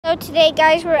So today,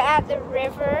 guys, we're at the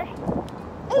river.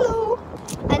 Hello.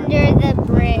 Under the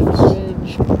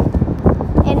bridge.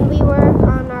 And we were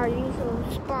on our usual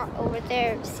spot over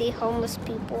there to see homeless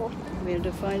people. We had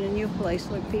to find a new place.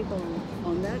 Look, people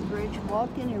on that bridge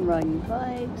walking and riding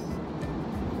bikes.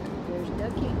 There's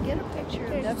Ducky. Get a picture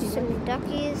of Ducky. There's some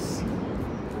duckies.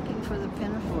 Looking for the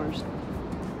pinafores.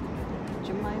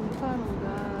 Jemima Puddle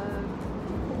Duck.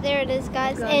 There it is,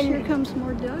 guys. Oh gosh, and here comes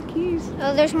more duckies.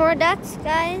 Oh, there's more ducks,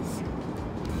 guys.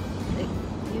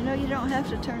 You know, you don't have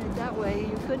to turn it that way.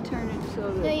 You could turn it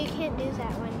so that... No, you can't do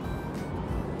that one.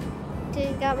 So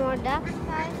you got more ducks,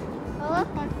 guys. Oh, look.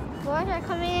 Boys are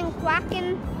coming in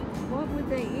quacking. What would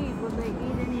they eat? Would they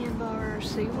eat any of our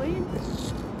seaweed?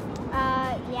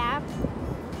 Yeah.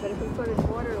 But if we put it in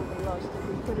water, it'll be lost. If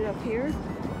we put it up here,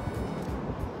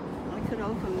 I could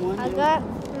open one. I got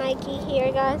Mikey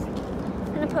here, guys.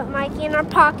 I'm gonna put Mikey in our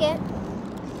pocket.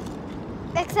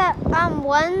 Except,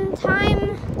 one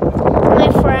time,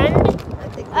 my friend. I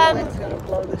think the wind's gonna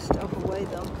blow this stuff away,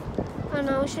 though. Oh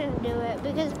no, we shouldn't do it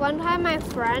because one time my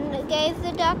friend gave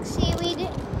the duck seaweed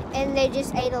and they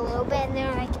just ate a little bit and they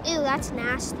were like, ew, that's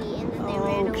nasty, and then they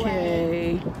ran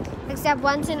away. Except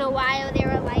once in a while they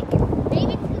were like,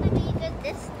 maybe it's gonna be good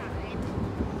this time.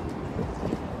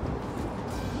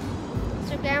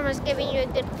 So Grandma's giving you a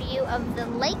good view of the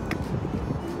lake.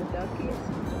 And the duckies.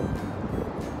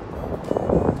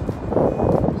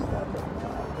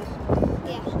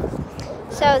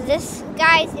 So this,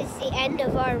 guys, is the end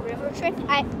of our river trip.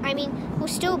 I mean, we'll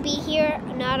still be here,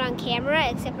 not on camera,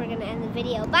 except we're gonna end the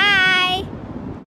video. Bye!